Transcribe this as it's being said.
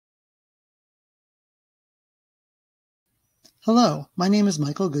Hello, my name is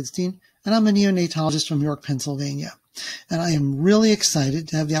Michael Goodstein, and I'm a neonatologist from York, Pennsylvania. And I am really excited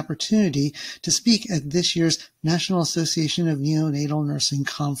to have the opportunity to speak at this year's National Association of Neonatal Nursing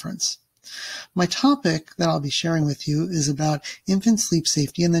Conference. My topic that I'll be sharing with you is about infant sleep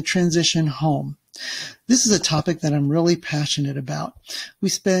safety and the transition home. This is a topic that I'm really passionate about. We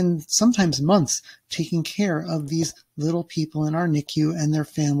spend sometimes months taking care of these little people in our NICU and their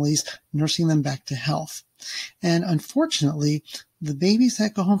families, nursing them back to health. And unfortunately, the babies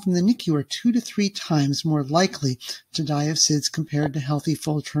that go home from the NICU are 2 to 3 times more likely to die of SIDS compared to healthy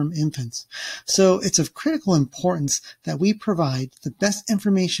full-term infants. So it's of critical importance that we provide the best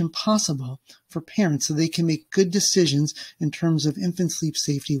information possible for parents so they can make good decisions in terms of infant sleep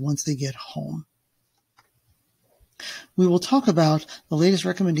safety once they get home. We will talk about the latest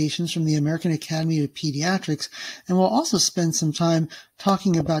recommendations from the American Academy of Pediatrics, and we'll also spend some time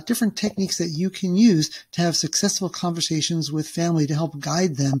talking about different techniques that you can use to have successful conversations with family to help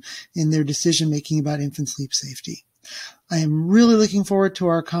guide them in their decision-making about infant sleep safety. I am really looking forward to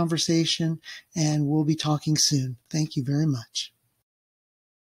our conversation, and we'll be talking soon. Thank you very much.